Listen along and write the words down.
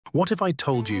What if I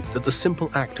told you that the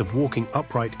simple act of walking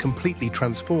upright completely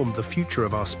transformed the future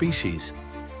of our species?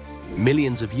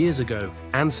 Millions of years ago,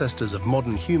 ancestors of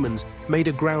modern humans made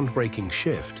a groundbreaking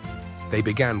shift. They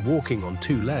began walking on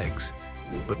two legs.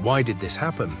 But why did this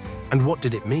happen, and what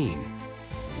did it mean?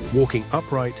 Walking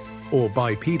upright, or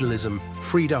bipedalism,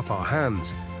 freed up our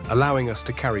hands, allowing us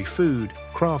to carry food,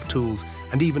 craft tools,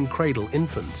 and even cradle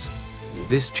infants.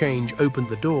 This change opened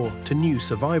the door to new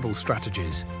survival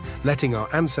strategies, letting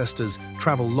our ancestors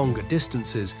travel longer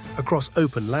distances across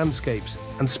open landscapes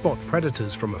and spot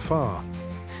predators from afar.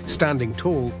 Standing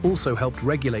tall also helped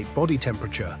regulate body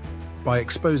temperature by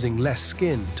exposing less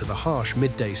skin to the harsh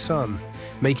midday sun,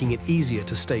 making it easier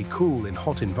to stay cool in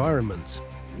hot environments.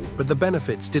 But the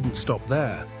benefits didn't stop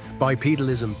there.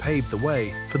 Bipedalism paved the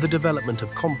way for the development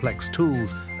of complex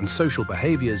tools and social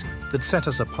behaviors that set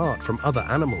us apart from other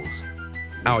animals.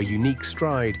 Our unique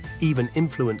stride even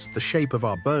influenced the shape of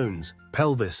our bones,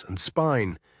 pelvis, and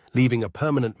spine, leaving a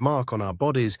permanent mark on our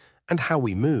bodies and how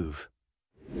we move.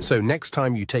 So next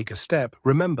time you take a step,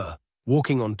 remember,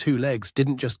 walking on two legs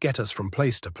didn't just get us from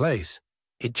place to place.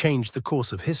 It changed the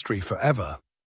course of history forever.